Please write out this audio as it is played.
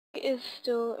is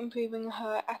still improving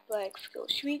her athletic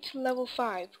skills. She reached level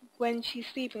 5 when she's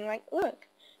sleeping. Like, look,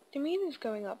 the meter's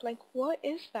going up. Like, what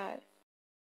is that?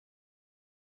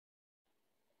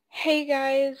 Hey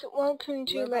guys, welcome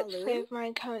to Let's Play with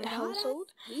my current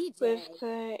household with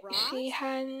the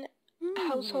Sheehan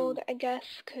household, I guess,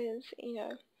 because, you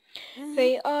know,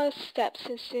 they are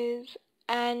stepsisters,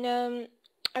 and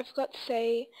I forgot to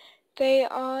say, they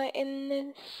are in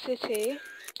the city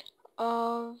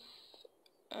of,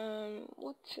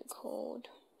 what's it called?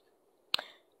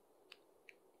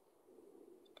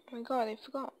 Oh my god, I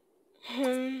forgot.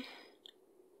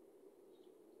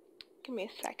 Give me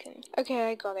a second. Okay,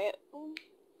 I got it.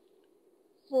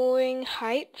 Roaring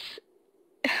Heights.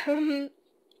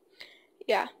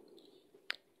 Yeah.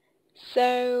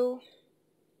 So,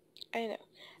 I don't know.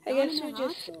 I guess we'll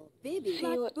just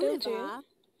see what they'll do.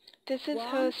 This is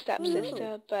her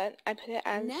stepsister, but I put it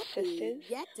as sisters.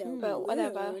 But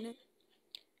whatever.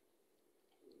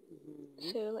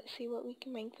 So let's see what we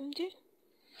can make them do.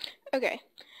 Okay.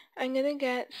 I'm gonna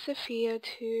get Sophia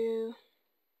to...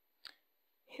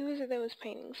 Who was it that was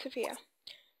painting? Sophia.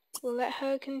 We'll let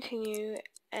her continue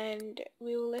and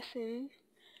we will listen.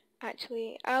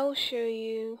 Actually, I'll show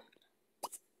you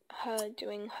her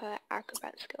doing her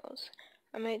acrobat skills.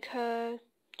 I make her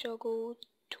juggle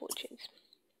torches.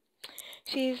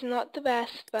 She's not the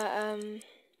best, but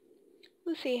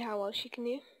we'll see how well she can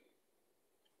do.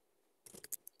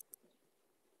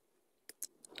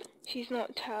 She's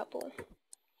not terrible.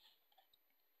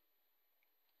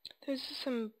 Those are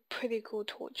some pretty cool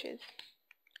torches.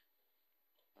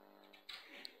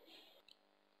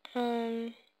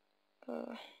 I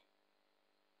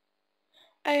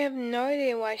have no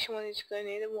idea why she wanted to go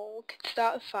near the wall. Could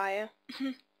start a fire.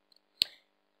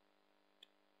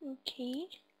 Okay.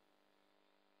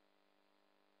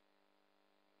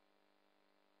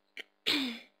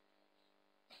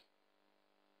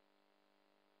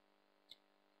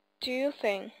 Do your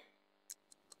thing.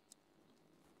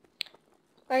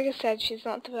 Like I said, she's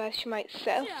not the best. She might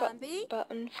set her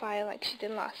butt on fire like she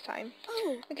did last time.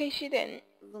 Okay, she didn't.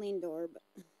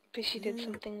 But she did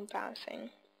something embarrassing.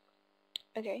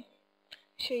 Okay.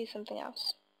 Show you something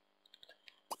else.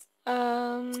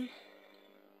 My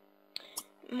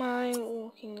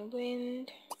walking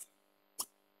wind.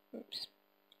 Oops.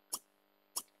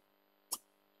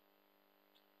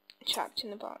 Trapped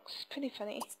in the box. Pretty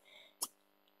funny.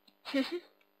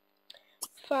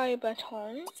 Fire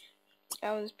baton.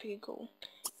 That one's pretty cool.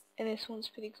 And this one's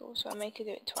pretty cool, so I make her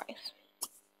do it twice.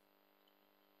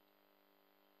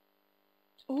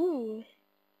 Ooh.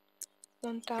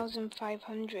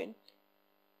 1,500.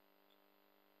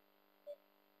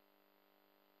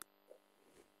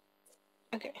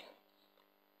 Okay.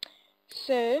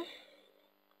 So,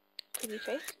 pretty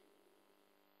face.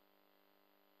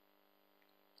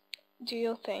 Do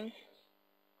your thing.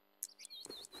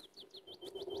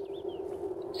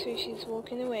 So she's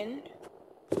walking the wind.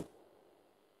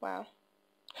 Wow.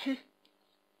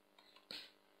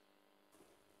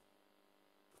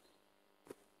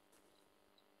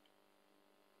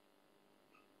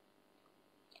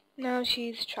 Now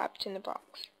she's trapped in the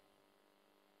box.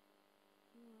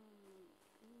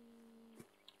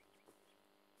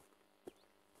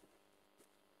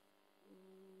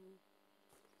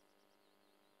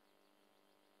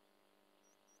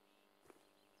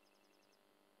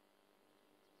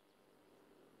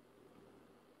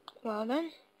 Well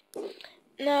then.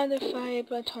 Now the fire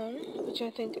baton, which I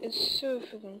think is so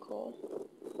freaking cool.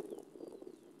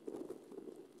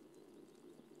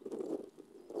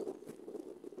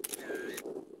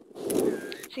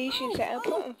 See, she set her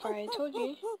pot on fire, I told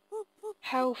you.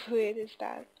 How weird is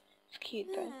that? It's cute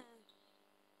though.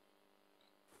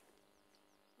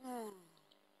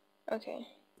 Okay.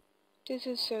 This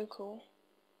is so cool.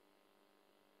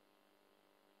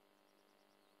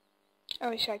 I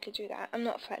wish I could do that. I'm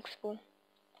not flexible.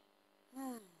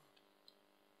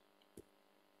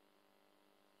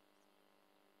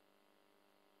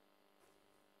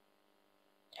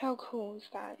 How cool is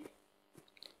that?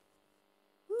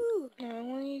 No, I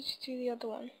want you to do the other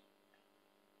one.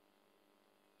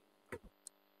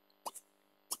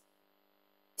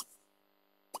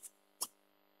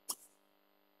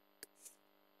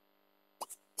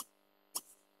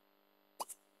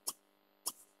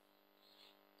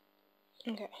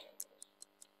 Okay.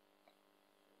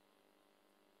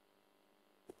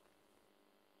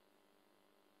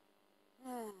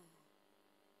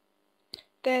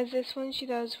 There's this one she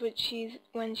does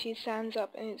when she stands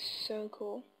up, and it's so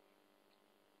cool.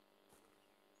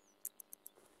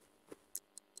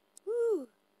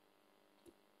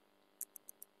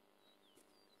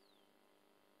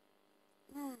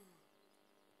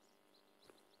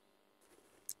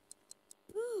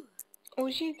 All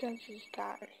she does is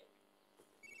that.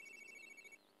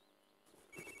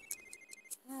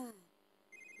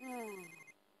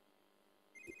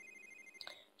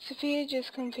 Sophia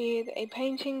just completed a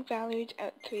painting valued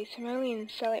at 3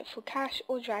 simoleons. Sell it for cash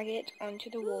or drag it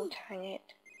onto the wall to hang it.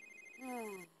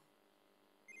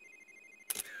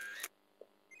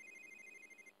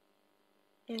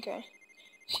 Okay.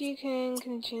 She can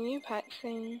continue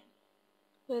practicing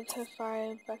with her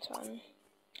fire baton.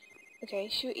 Okay,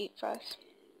 she'll eat first.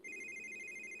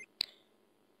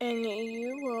 And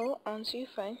you will answer your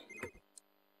phone.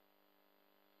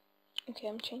 Okay,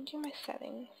 I'm changing my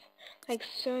settings. Like,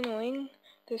 so annoying,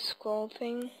 the scroll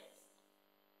thing.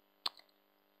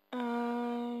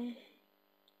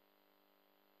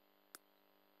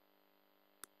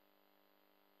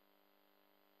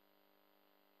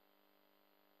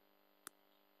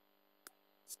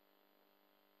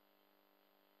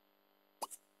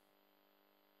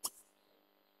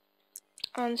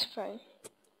 Answer phone.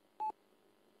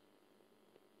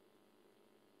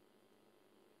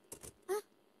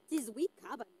 Tis we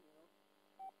cabin.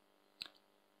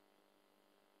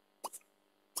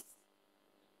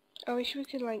 I wish we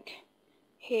could, like,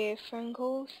 hear phone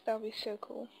calls. That would be so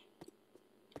cool.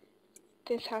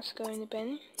 This has to go in the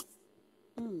bin.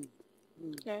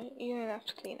 No, you don't have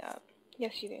to clean it up.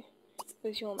 Yes, you do. It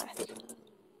was your mess.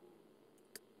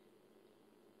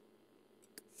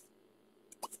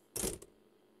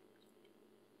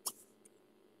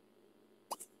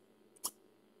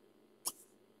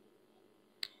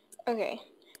 Okay,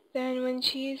 then when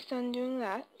she's done doing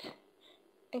that,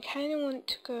 I kind of want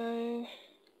to go...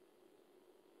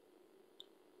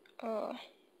 Oh,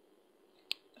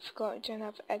 I forgot I don't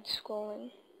have edge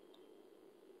scrolling.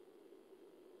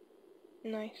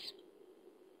 Nice.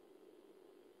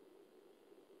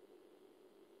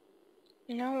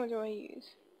 Now what do I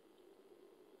use?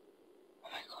 Oh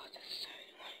my god, that's so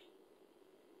annoying.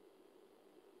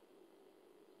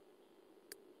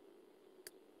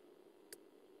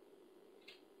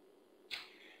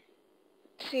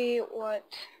 See what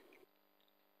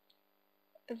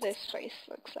this place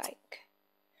looks like.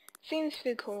 Seems to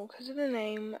be cool because of the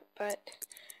name, but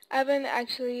I haven't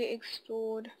actually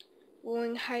explored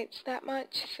Rolling Heights that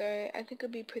much, so I think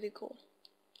it'd be pretty cool.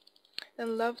 I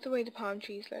love the way the palm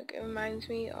trees look. It reminds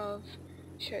me of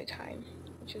Showtime,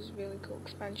 which is a really cool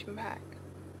expansion pack.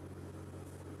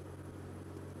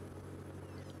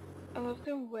 I love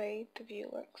the way the view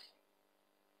looks.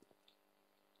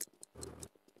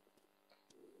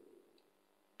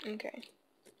 Okay.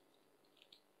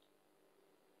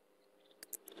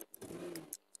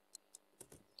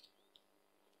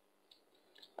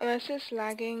 Unless it's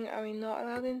lagging, are we not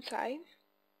allowed inside?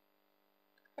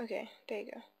 Okay, there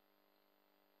you go.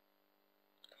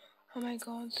 Oh my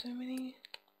god, so many.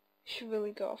 Should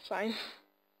really go offline.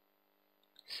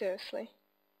 Seriously.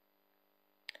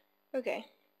 Okay.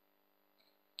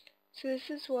 So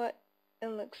this is what it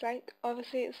looks like.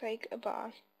 Obviously it's like a bar.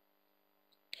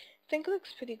 I think it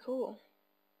looks pretty cool.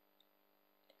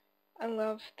 I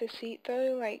love the seat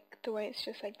though, like the way it's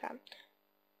just like that.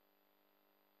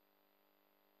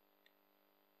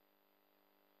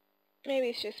 Maybe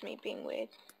it's just me being weird.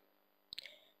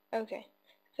 Okay.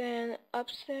 Then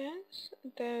upstairs,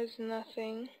 there's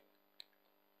nothing.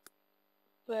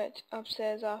 But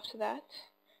upstairs after that,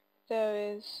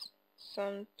 there is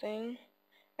something.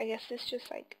 I guess it's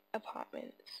just like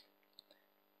apartments.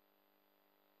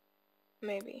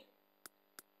 Maybe.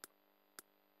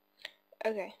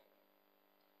 Okay.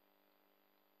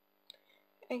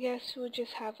 I guess we'll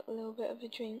just have a little bit of a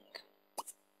drink.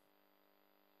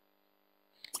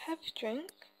 Have a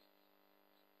drink?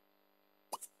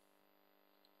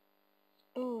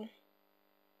 Ooh.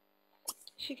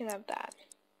 She can have that.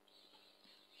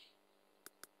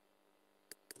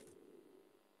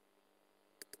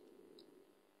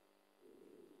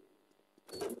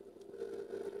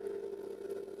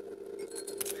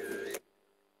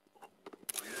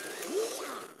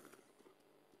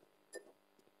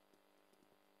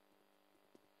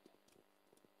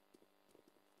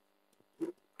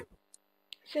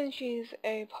 Since she's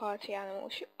a party animal,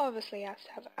 she obviously has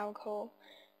to have alcohol.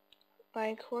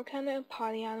 Like, what kind of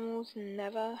party animals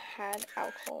never had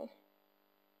alcohol?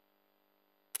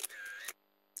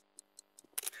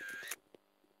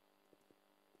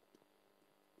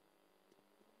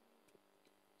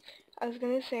 I was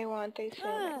gonna say, why aren't they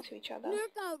sitting next to each other?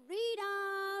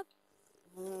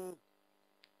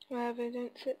 Well, they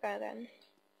don't sit there then.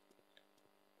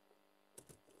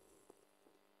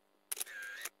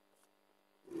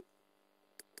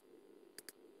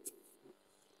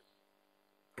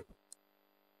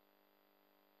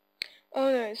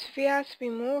 Oh no, Sophia has to be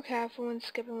more careful when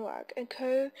skipping work. A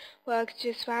co-worker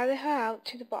just ratted her out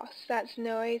to the boss. That's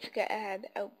no way to get ahead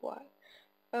at work.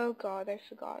 Oh god, I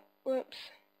forgot. Whoops.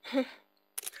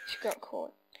 She got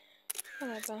caught.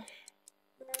 Whatever.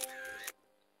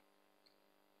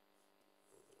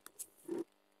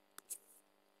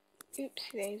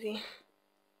 Oopsie daisy.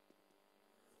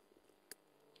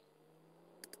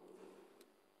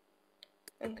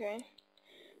 Okay.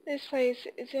 This place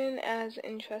isn't as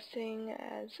interesting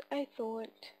as I thought.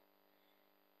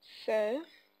 So,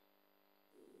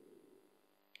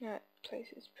 that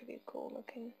place is pretty cool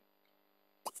looking.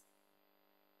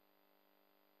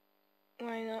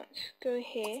 Why not go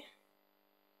here?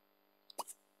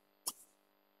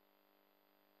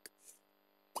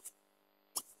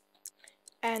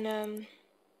 And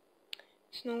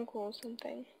snorkel or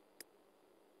something.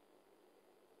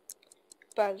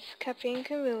 Buzz, caffeine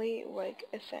can really wake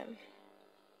a sim.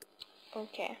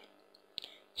 Okay.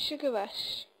 Sugar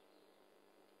rush.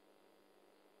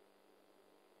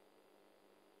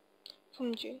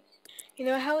 From juice. You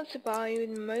know how it's a bar, you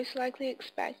would most likely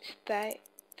expect that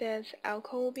there's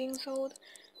alcohol being sold,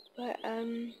 but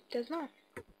there's not.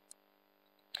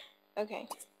 Okay.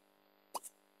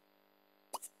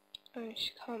 Oh,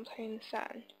 she can't play in the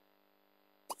sand.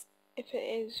 If it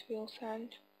is real sand.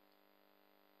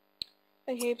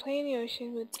 Okay, play in the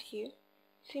ocean with you.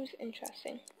 Seems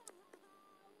interesting.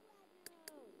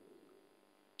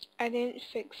 I didn't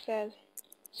fix that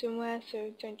somewhere,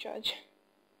 so don't judge.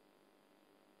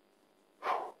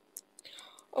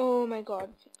 Oh my god.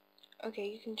 Okay,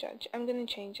 you can judge. I'm gonna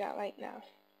change that like now.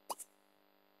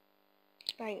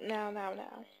 Like now. Now.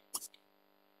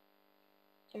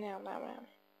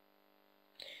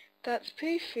 That's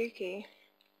pretty freaky.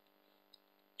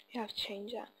 You have to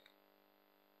change that.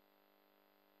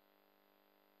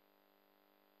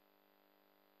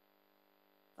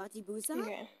 Fatibusa?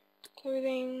 Okay.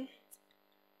 Clothing.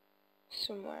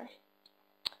 Somewhere.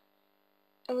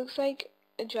 It looks like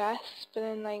a dress, but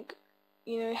then like,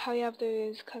 you know how you have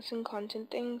those custom content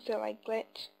things that like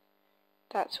glitch?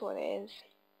 That's what it is.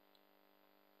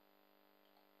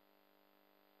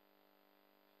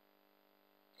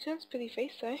 She has a pretty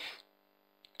face though.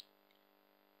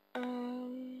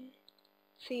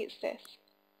 See, it's this.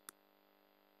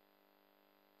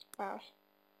 Wow.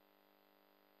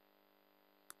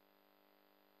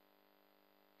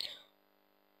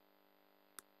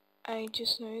 I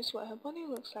just noticed what her body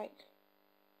looks like.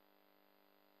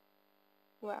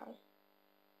 Wow.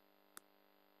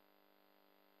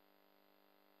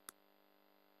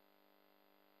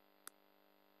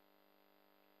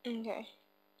 Okay.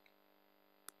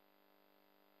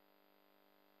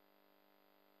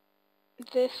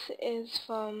 This is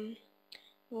from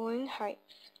Rolling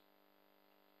Heights.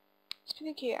 It's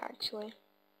pretty cute actually.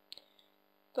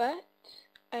 But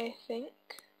I think,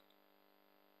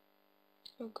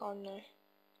 oh god no.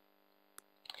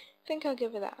 I think I'll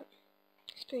give it that.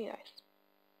 It's pretty nice.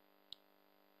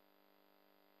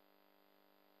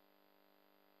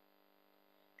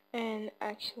 And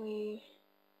actually,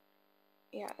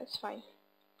 yeah, it's fine.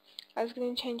 I was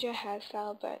gonna change her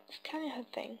hairstyle, but it's kinda her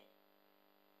thing.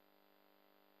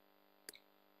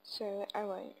 So I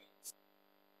won't.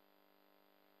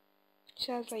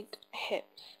 She has like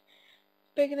hips.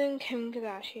 Bigger than Kim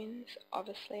Kardashian's,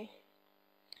 obviously.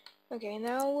 Okay,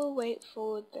 now we'll wait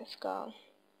for this girl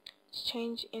to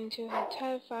change into her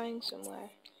terrifying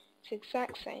somewhere. It's the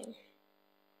exact same.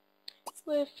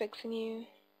 We're fixing you.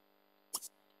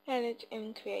 Edit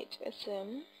and create a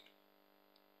sim.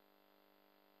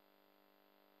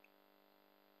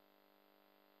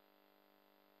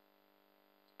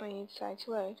 When you decide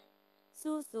to load.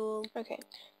 So. Okay,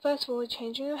 first of all, we're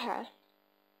changing her hair.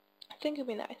 I think it'll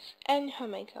be nice. And her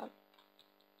makeup.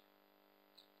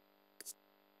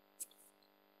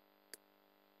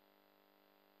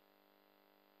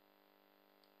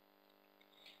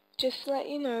 Just to let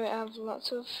you know, I have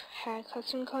lots of hair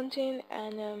custom content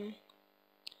and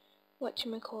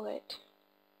whatchamacallit,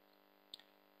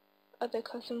 other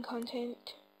custom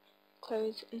content,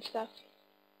 clothes and stuff.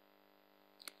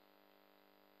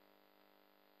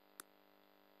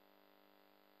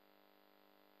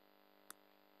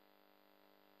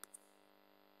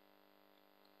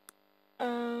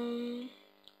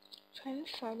 Trying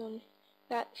to decide on,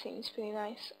 that seems pretty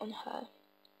nice on her.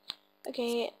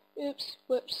 Okay, oops,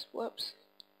 whoops.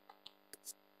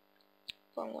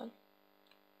 Wrong one.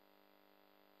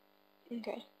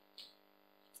 Okay.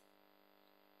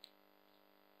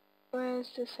 Where's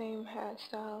the same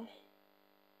hairstyle?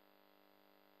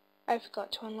 I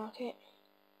forgot to unlock it.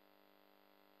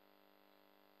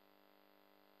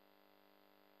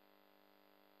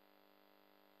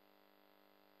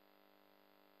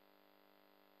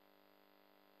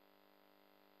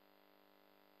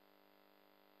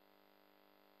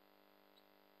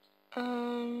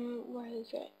 Where is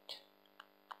it?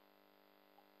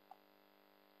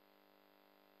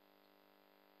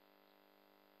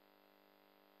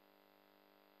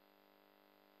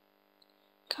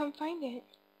 Can't find it.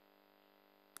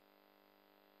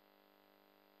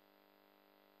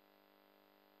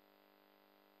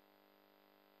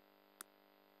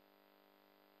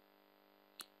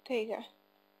 There you go.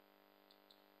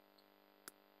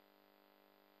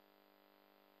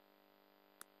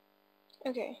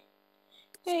 Okay,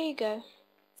 there you go.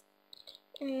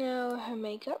 And now her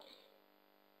makeup.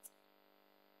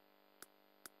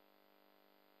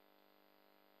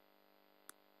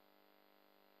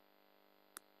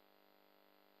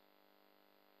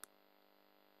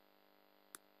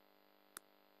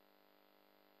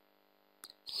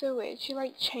 So weird, she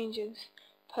like changes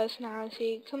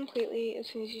personality completely as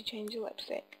soon as you change your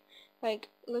lipstick. Like,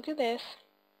 look at this,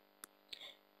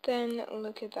 then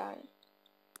look at that.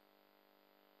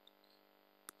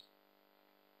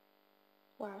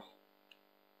 Wow.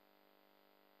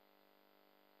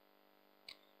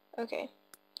 Okay,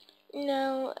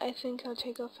 now I think I'll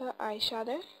take off her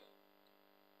eyeshadow.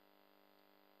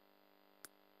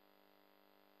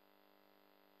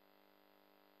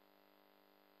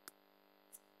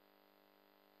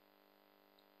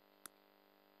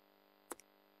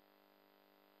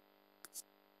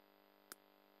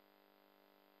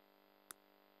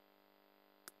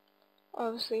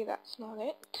 Obviously that's not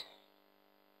it.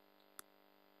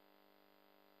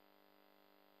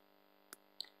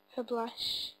 Her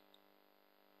blush.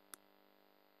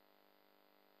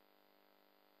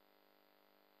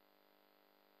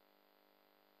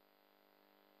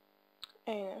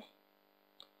 I know.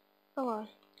 Oh well.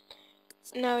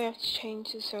 Now we have to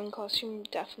change the sewing costume,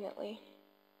 definitely.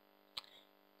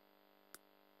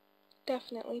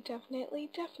 Definitely.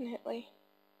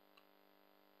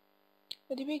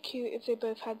 Would it be cute if they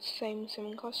both had the same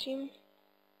swimming costume?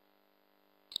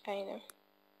 I know.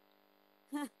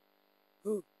 Huh.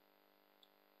 Ooh.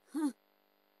 Huh.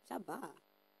 Shabba.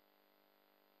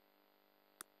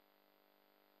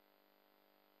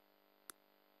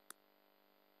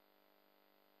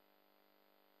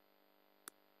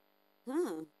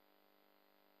 Huh.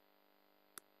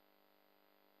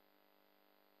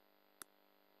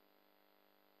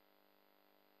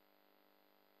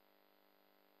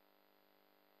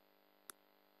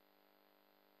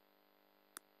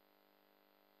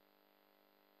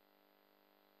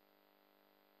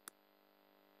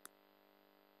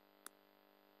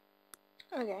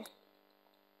 Okay.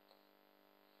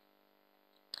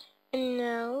 And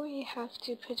now we have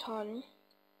to put on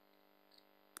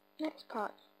next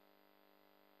part.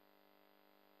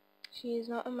 She is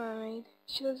not a mermaid.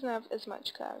 She doesn't have as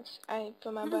much curves. I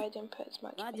remember I didn't put as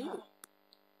much I on do. her.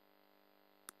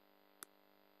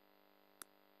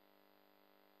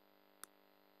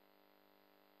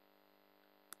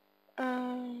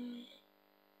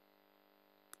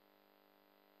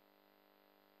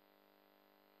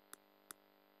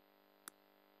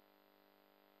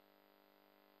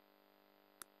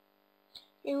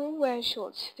 We will wear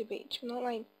shorts to the beach, but not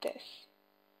like this.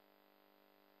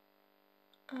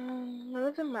 None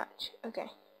of them match. Okay.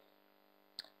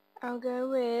 I'll go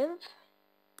with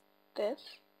this.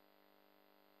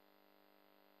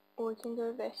 Or we can go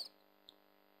with this.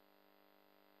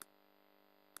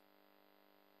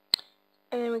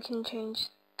 And then we can change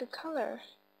the colour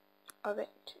of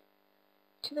it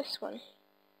to this one.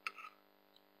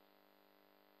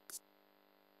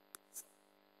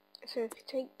 So if you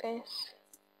take this,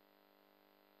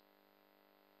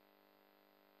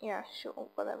 yeah, sure,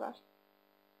 whatever.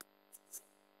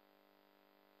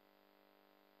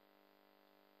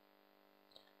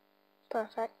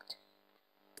 Perfect.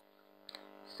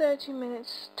 30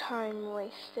 minutes time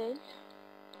wasted.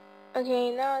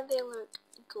 Okay, now they look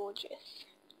gorgeous.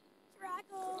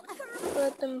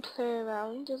 Let them play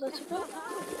around a little bit.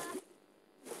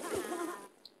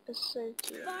 It's so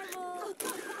cute.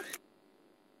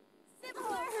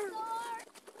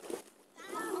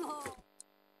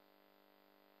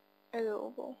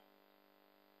 Adorable.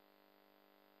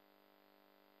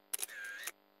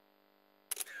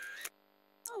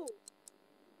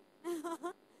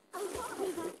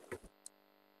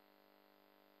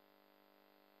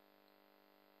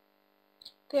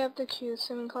 They have the cutest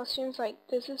swimming costumes, like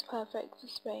this is perfect for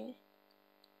Spain.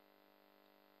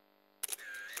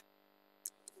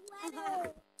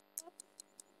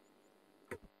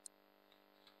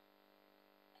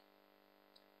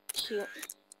 Cute.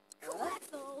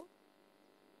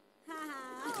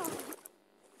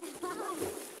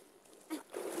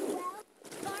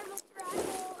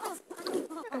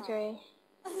 Okay.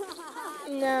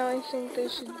 Now I think they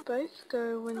should both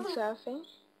go windsurfing.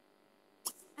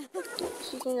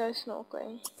 She can go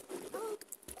snorkeling.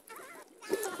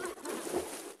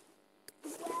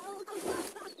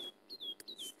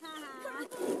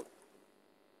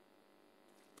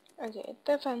 Okay,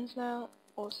 they're friends now.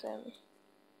 Awesome.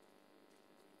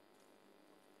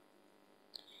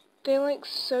 They're like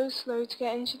so slow to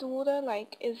get into the water.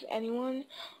 Like, is anyone...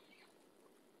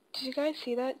 Did you guys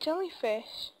see that?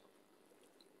 Jellyfish.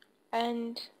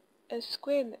 And a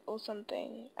squid or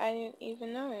something. I don't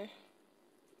even know.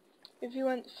 If you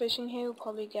went fishing here, you'll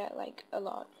probably get like a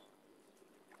lot.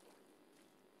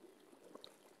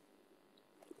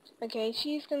 Okay,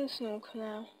 she's gonna snorkel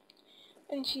now.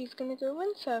 And she's gonna go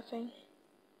windsurfing.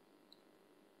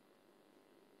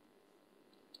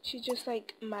 She just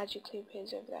like magically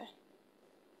appears over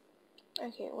there.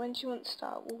 Okay, when she wants to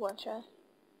start, we'll watch her.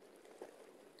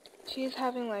 She's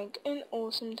having like an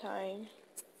awesome time.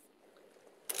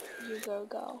 You go,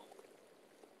 girl.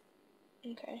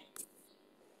 Okay.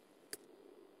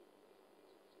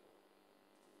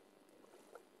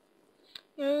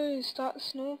 No, start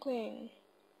snorkeling.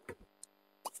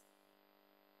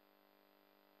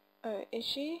 Oh, is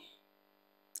she?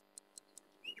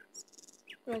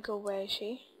 Oh my god, where is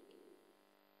she?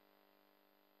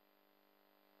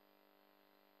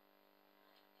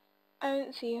 I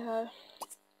don't see her.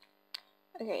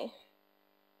 Okay.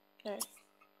 No.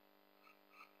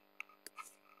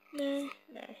 No,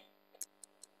 no.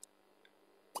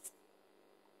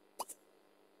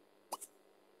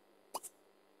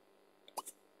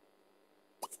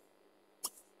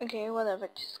 Okay, whatever.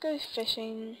 Just go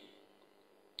fishing.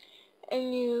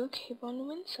 And you keep on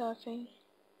windsurfing.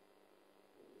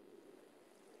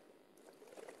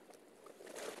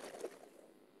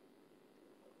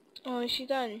 Oh, is she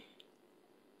done?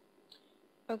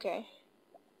 Okay.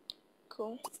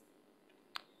 Cool.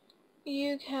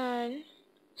 You can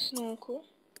snorkel.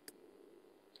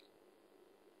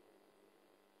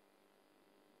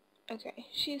 Okay,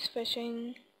 she's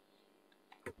fishing.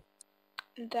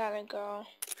 That a girl.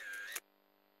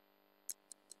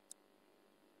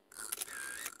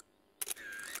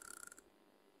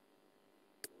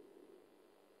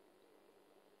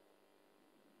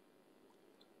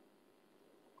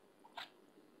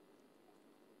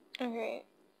 Okay.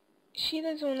 She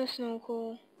doesn't want to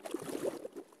snorkel.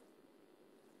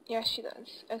 Yes, she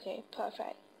does. Okay,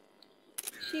 perfect.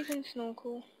 She can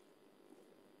snorkel.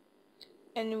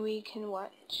 And we can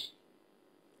watch.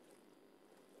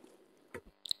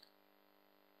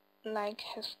 Like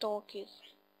her stalkies.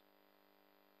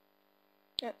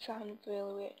 That sounds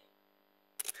really weird.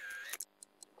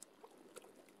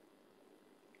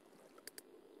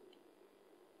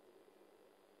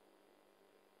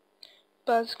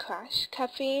 Buzz crash.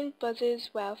 Caffeine buzzes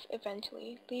wealth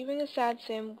eventually. Leaving a sad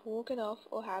sim, walk it off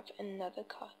or have another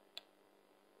cup.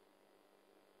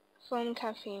 From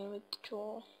caffeine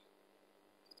withdrawal.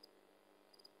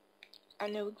 I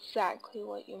know exactly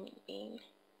what you mean.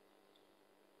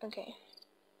 Okay.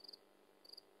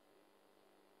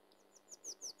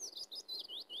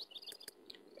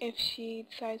 If she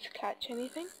decides to catch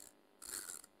anything,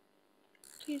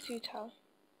 please do tell.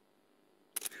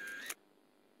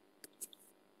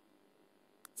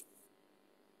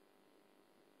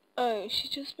 Oh, she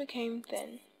just became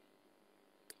thin.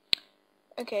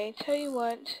 Okay, tell you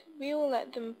what, we will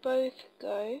let them both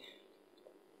go.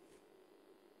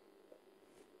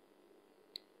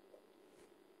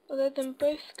 We'll let them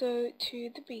both go to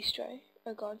the bistro.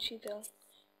 Oh god, she's ill.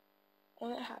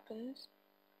 When it happens,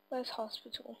 where's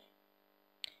hospital?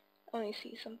 I only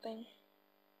see something.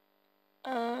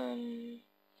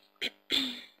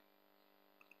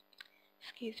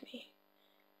 Excuse me.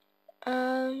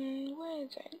 Where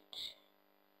is it?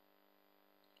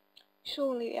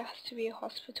 Surely it has to be a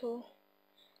hospital.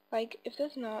 Like, if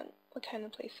there's not, what kind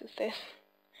of place is this?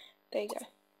 There you go.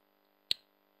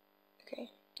 Okay,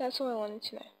 that's all I wanted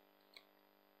to know.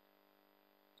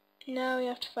 Now we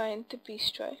have to find the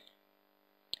bistro,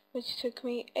 which took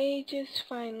me ages to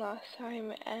find last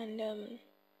time, and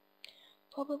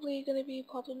probably gonna be a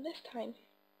problem this time.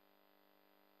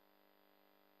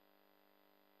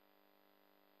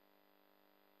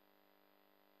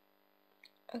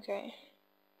 Okay.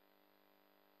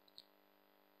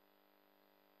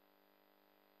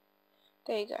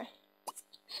 There you go.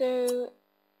 So,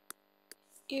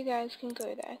 you guys can go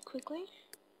there quickly.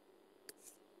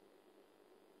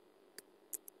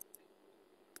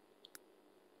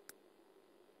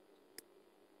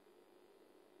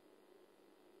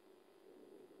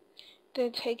 They're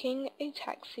taking a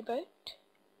taxi boat.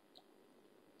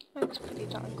 That's pretty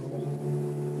darn cool.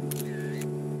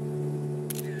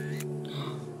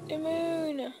 It moved!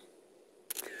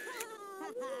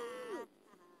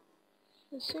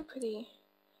 It's so pretty.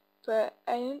 But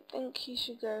I don't think you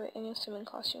should go in your swimming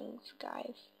costumes,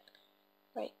 guys.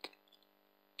 Like,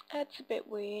 that's a bit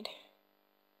weird.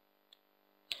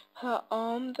 Her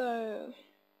arm though.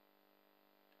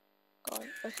 God,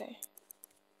 okay.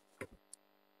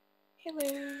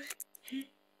 Hello.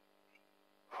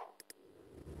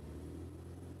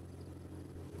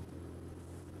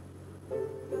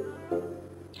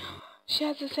 She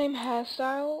has the same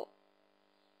hairstyle.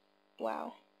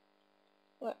 Wow.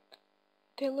 Look.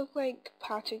 They look like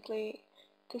practically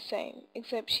the same,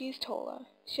 except she's taller.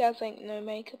 She has like no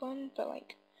makeup on, but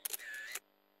like,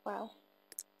 wow.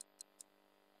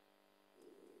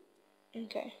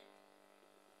 Okay.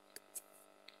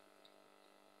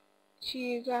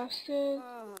 She glasses.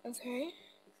 Okay.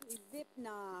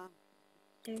 Zipna.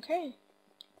 Okay.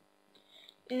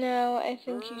 Now I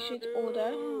think you should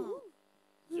order.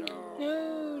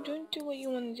 No, don't do what you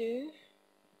want to do.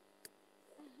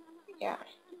 Yeah.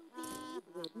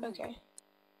 Okay.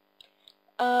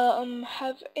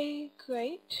 Have a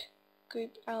great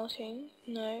group outing.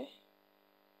 No.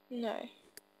 No.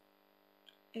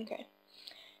 Okay.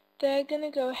 They're gonna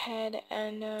go ahead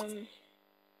and,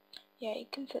 yeah, you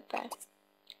can sit there.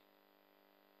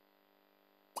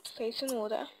 Place an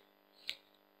order.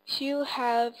 She'll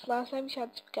have, last time she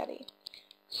had spaghetti.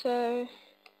 So,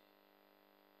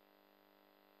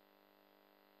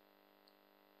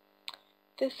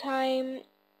 this time,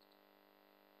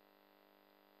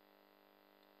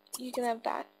 you can have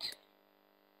that.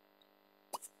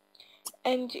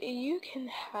 And you can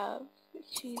have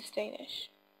cheese Danish.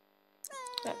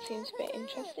 That seems a bit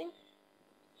interesting.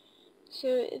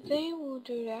 So they will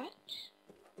do that.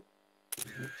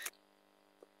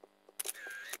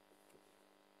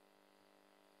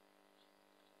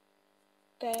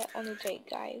 They're on a date,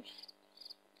 guys.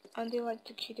 Aren't they like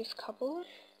the cutest couple?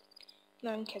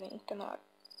 No, I'm kidding, they're not.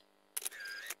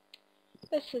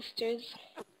 They're sisters.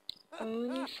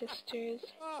 Only sisters.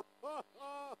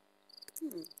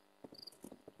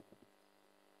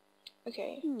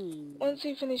 Okay. Once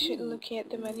they finish looking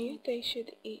at the menu, they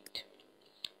should eat.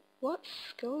 What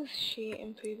skill is she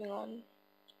improving on?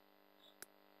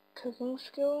 Cooking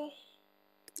skill?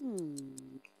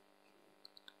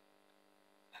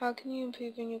 How can you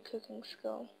improve on your cooking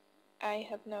skill? I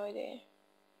have no idea.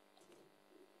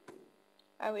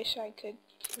 I wish I could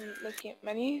from looking at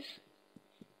menus.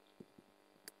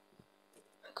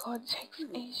 Oh god, it takes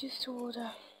ages to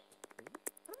order.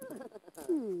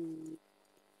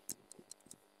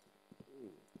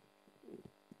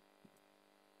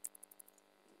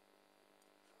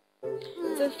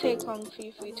 It does take long for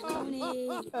your food to come.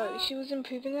 Oh, she was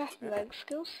improving her leg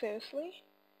skills? Seriously?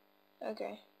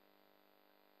 Okay.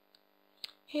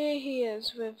 Here he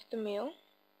is with the meal.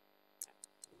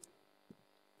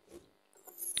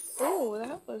 Oh,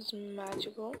 that was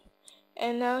magical.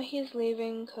 And now he's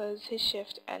leaving because his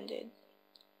shift ended.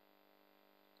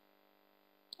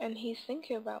 And he's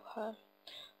thinking about her.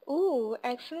 Ooh,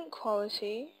 excellent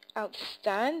quality.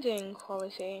 Outstanding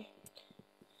quality.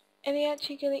 And they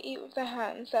actually get to eat with their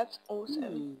hands. That's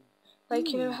awesome.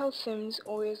 Like, you know how Sims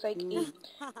always, like, eat?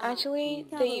 Actually,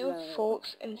 they eat with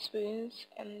forks and spoons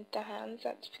and their hands.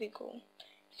 That's pretty cool.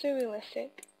 So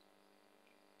realistic.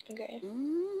 Okay.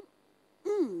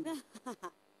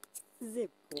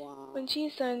 When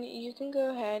she's done, you can go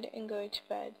ahead and go to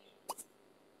bed.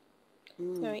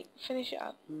 No, wait, finish it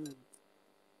up.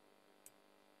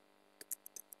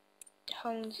 How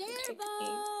long does it take to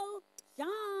eat?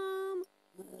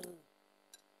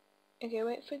 Okay,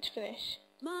 wait for it to finish.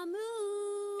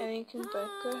 And you can both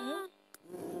go home.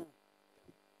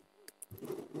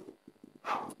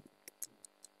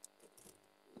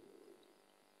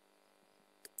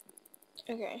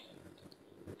 Okay.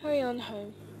 Hurry on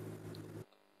home.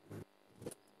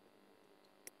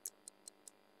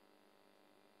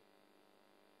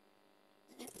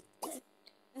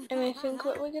 And I think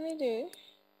what we're gonna do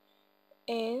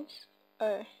is...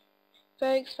 Oh.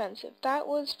 Very expensive. That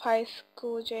was price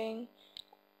gouging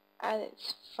at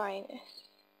its finest.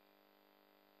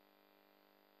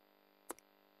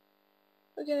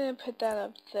 We're gonna put that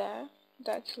up there.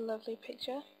 That's a lovely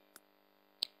picture.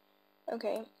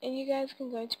 Okay, and you guys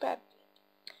can go to bed.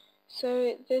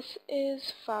 So this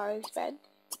is Farah's bed.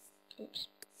 Oops.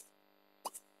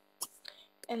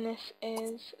 And this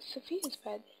is Sophia's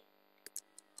bed.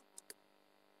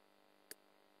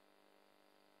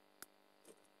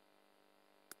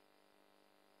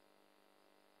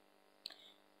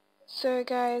 So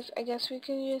guys, I guess we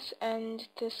can just end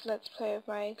this Let's Play of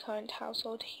my current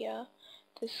household here.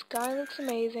 The sky looks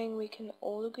amazing, we can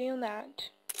all agree on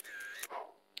that.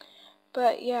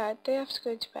 But yeah, they have to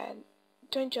go to bed.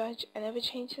 don't judge. I never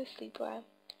changed her sleepwear.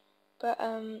 But,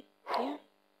 yeah.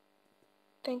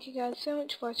 Thank you guys so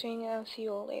much for watching, and I'll see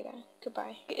you all later.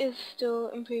 Goodbye. She is still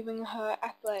improving her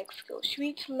athletic skills. She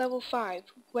reached level 5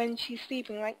 when she's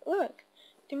sleeping. Like, look,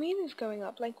 the meter's going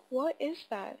up. Like, what is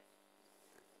that?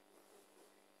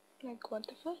 Like, what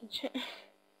the fudge?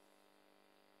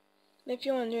 If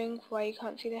you're wondering why you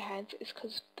can't see the heads, it's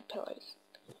because of the pillows.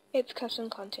 It's custom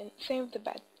content. Same with the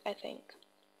bed, I think.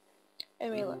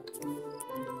 Anyway, look.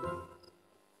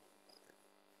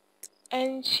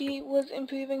 And she was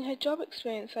improving her job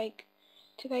experience. Like,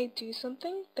 did I do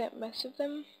something that messed with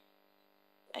them?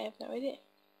 I have no idea.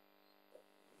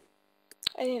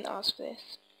 I didn't ask for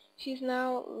this. She's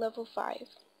now level 5.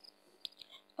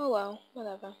 Oh well,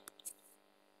 whatever.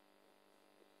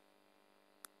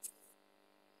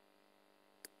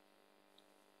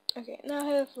 Okay, now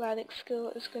her athletic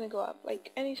skill is gonna go up,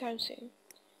 like, anytime soon.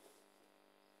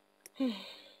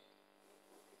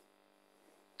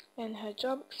 And her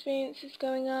job experience is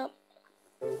going up.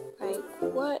 Like,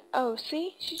 what? Oh,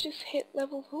 see? She just hit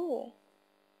level 4.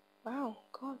 Wow,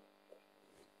 God.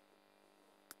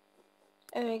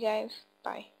 Anyway guys,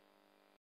 bye.